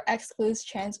includes or excludes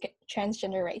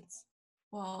transgender rights?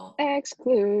 Well,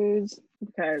 excludes,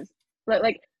 because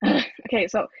like okay,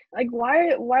 so like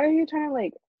why are you trying to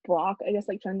like block, I guess,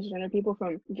 like transgender people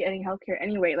from getting healthcare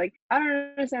anyway? Like I don't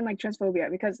understand like transphobia,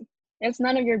 because it's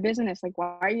none of your business. Like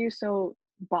why are you so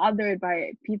bothered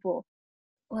by people?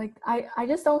 Like I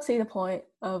just don't see the point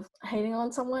of hating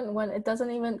on someone when it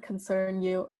doesn't even concern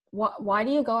you. why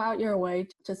do you go out your way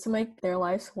just to make their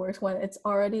lives worse when it's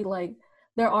already like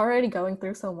they're already going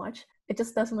through so much? It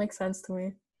just doesn't make sense to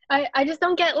me. I just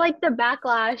don't get like the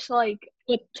backlash like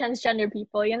with transgender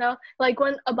people, you know? Like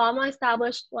when Obama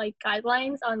established like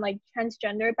guidelines on like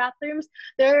transgender bathrooms,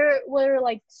 there were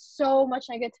like so much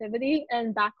negativity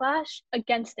and backlash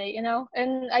against it, you know?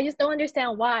 And I just don't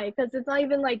understand why, because it's not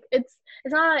even like it's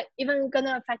not even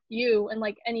gonna affect you in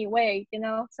like any way, you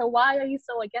know? So why are you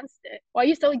so against it? Why are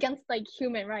you so against like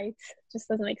human rights? It just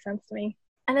doesn't make sense to me.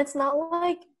 And it's not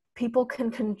like people can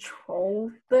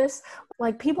control this.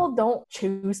 Like people don't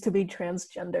choose to be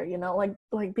transgender, you know?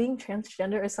 Like being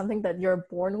transgender is something that you're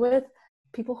born with.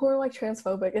 People who are like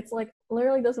transphobic, it's like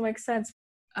literally doesn't make sense.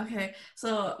 Okay,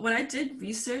 so when I did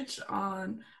research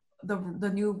on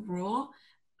the new rule,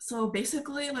 so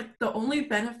basically like the only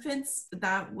benefits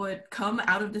that would come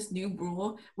out of this new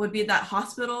rule would be that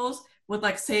hospitals would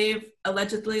like save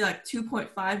allegedly like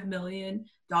 $2.5 million,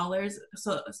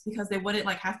 so because they wouldn't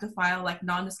like have to file like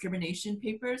non-discrimination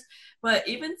papers. But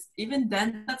even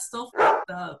then, that's still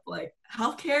fucked up. Like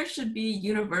healthcare should be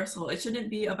universal. It shouldn't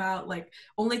be about like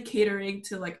only catering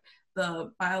to like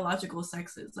the biological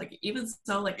sexes. Like even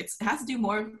so, like it has to do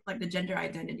more with, like the gender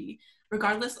identity,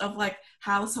 regardless of like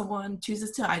how someone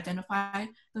chooses to identify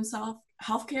themselves.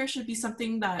 Healthcare should be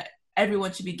something that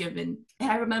everyone should be given.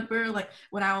 And I remember like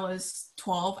when I was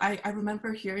 12, I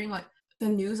remember hearing like the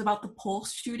news about the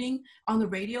Pulse shooting on the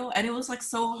radio, and it was like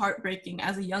so heartbreaking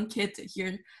as a young kid to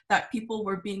hear that people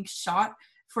were being shot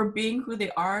for being who they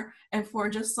are, and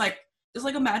for just like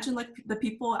imagine like the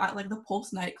people at like the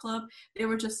Pulse nightclub, they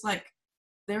were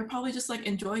probably just like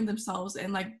enjoying themselves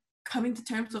and like coming to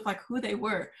terms with like who they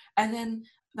were. And then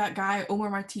that guy Omar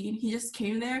Martin, he just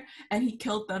came there and he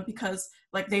killed them because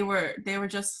like they were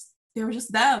just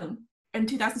them. In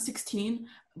 2016,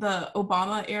 the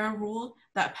Obama era rule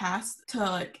that passed to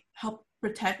like help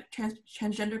protect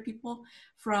transgender people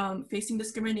from facing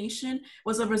discrimination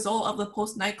was a result of the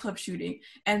Pulse nightclub shooting.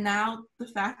 And now the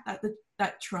fact that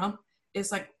that Trump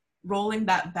is like rolling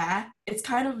that back, it's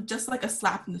kind of just like a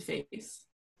slap in the face.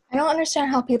 I don't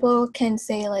understand how people can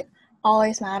say like all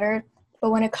lives matter,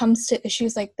 but when it comes to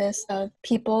issues like this of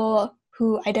people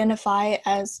who identify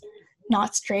as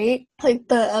not straight, like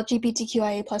the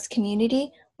LGBTQIA plus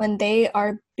community, when they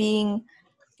are being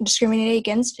discriminated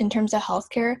against in terms of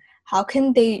healthcare, how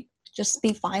can they just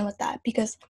be fine with that?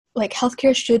 Because like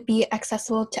healthcare should be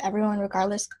accessible to everyone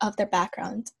regardless of their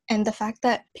background. And the fact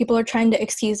that people are trying to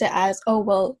excuse it as, oh,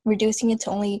 well, reducing it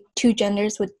to only 2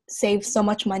 genders would save so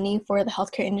much money for the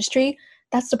healthcare industry,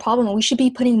 that's the problem. We should be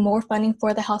putting more funding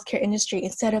for the healthcare industry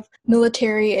instead of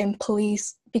military and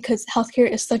police, because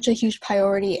healthcare is such a huge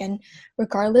priority. And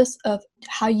regardless of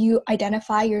how you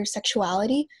identify your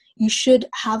sexuality, you should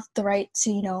have the right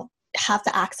to, you know, have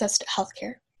the access to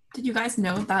healthcare. Did you guys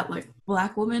know that like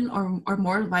Black women are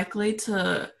more likely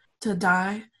to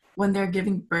die when they're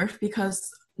giving birth because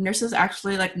nurses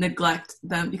actually like neglect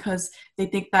them because they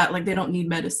think that like they don't need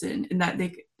medicine and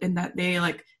that they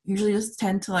like usually just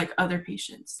tend to like other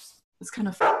patients? It's kind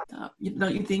of fucked up.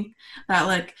 Don't you think that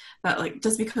like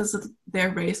just because of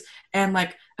their race and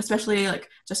like especially like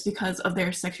just because of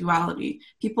their sexuality,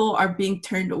 people are being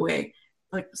turned away,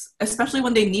 like especially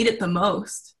when they need it the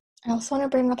most? I also want to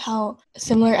bring up how,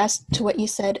 similar as to what you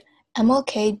said,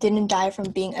 MLK didn't die from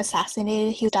being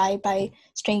assassinated. He died by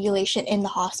strangulation in the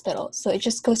hospital. So it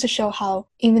just goes to show how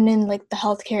even in like the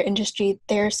healthcare industry,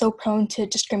 they're so prone to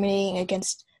discriminating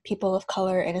against people of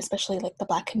color and especially like the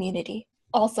Black community.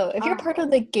 Also, if you're part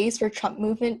of the Gays for Trump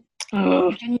movement,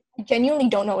 I genuinely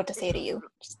don't know what to say to you.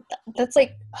 That's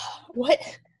like, what?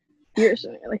 You're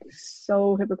like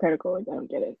so hypocritical. Like I don't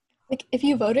get it. Like if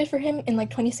you voted for him in like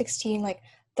 2016, like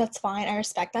that's fine, I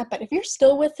respect that. But if you're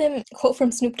still with him, quote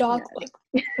from Snoop Dogg,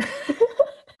 like.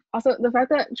 Also, the fact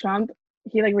that Trump,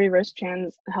 he like reversed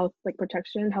trans healthcare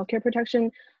protection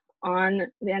on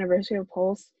the anniversary of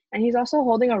Pulse, and he's also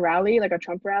holding a rally, like a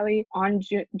Trump rally, on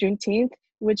Juneteenth,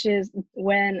 which is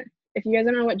when, if you guys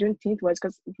don't know what Juneteenth was,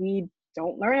 because we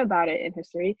don't learn about it in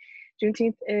history,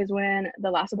 Juneteenth is when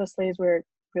the last of the slaves were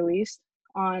released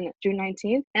on June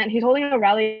 19th, and he's holding a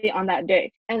rally on that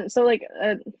day. And so like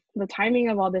the timing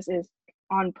of all this is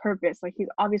on purpose. Like he's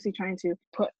obviously trying to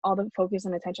put all the focus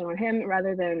and attention on him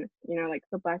rather than, you know, like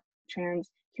the Black trans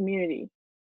community.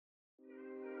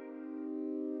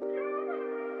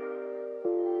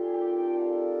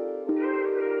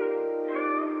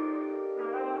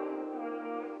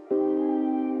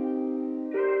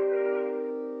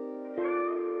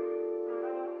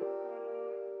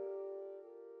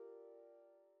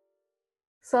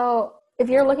 So if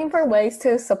you're looking for ways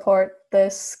to support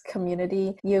this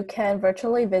community, you can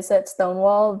virtually visit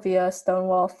Stonewall via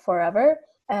Stonewall Forever.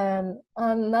 And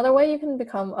another way you can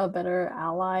become a better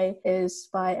ally is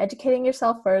by educating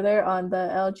yourself further on the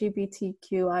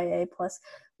LGBTQIA+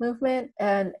 movement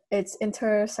and its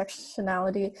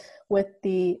intersectionality with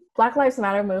the Black Lives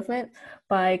Matter movement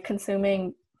by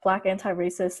consuming Black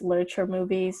anti-racist literature,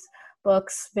 movies,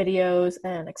 books, videos,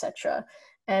 and etc.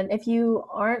 And if you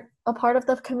aren't a part of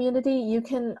the community, you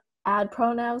can add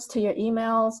pronouns to your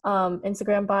emails,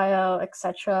 Instagram bio,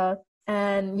 etc.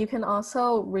 And you can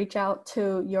also reach out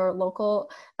to your local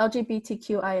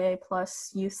LGBTQIA+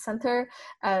 youth center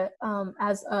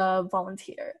as a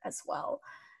volunteer as well.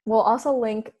 We'll also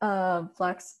link LGBTQIA+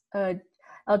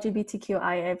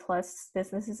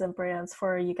 businesses and brands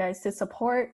for you guys to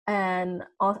support, and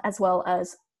as well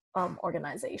as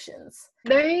organizations.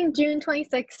 During June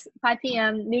 26, 5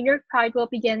 p.m., New York Pride will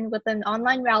begin with an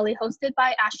online rally hosted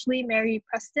by Ashley Mary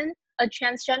Preston, a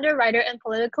transgender writer and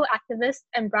political activist,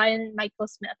 and Brian Michael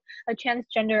Smith, a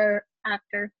transgender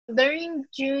actor. During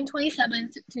June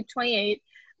 27th to 28th,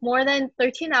 more than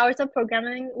 13 hours of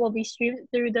programming will be streamed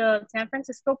through the San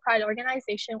Francisco Pride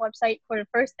Organization website for the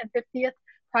first and 50th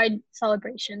Pride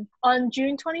celebration. On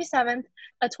June 27th,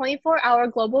 a 24-hour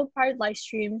global Pride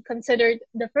livestream, considered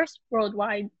the first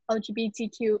worldwide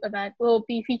LGBTQ event, will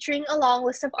be featuring a long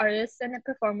list of artists and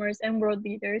performers and world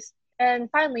leaders. And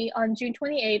finally, on June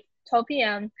 28th, 12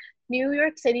 p.m., New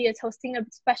York City is hosting a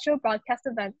special broadcast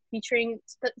event featuring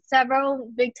several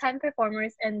big-time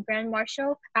performers and brand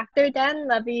marshal actor Dan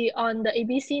Levy on the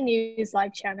ABC News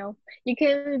Live channel. You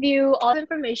can view all the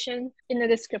information in the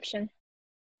description.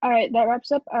 All right, that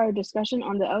wraps up our discussion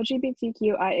on the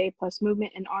LGBTQIA+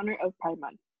 movement in honor of Pride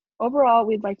Month. Overall,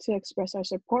 we'd like to express our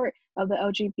support of the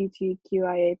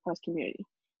LGBTQIA+ community.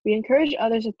 We encourage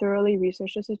others to thoroughly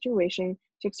research the situation,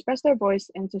 to express their voice,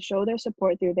 and to show their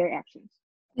support through their actions.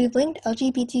 We've linked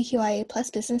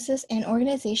LGBTQIA+ businesses and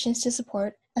organizations to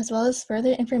support, as well as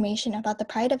further information about the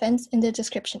Pride events in the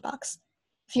description box.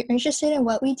 If you're interested in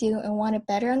what we do and want to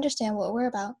better understand what we're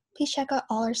about, please check out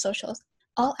all our socials.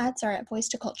 All ads are at Voice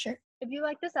to Culture. If you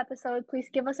like this episode, please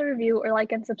give us a review or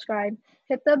like and subscribe.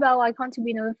 Hit the bell icon to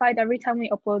be notified every time we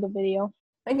upload a video.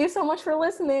 Thank you so much for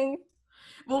listening.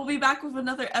 We'll be back with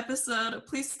another episode.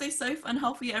 Please stay safe and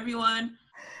healthy, everyone.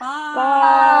 Bye.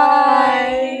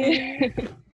 Bye.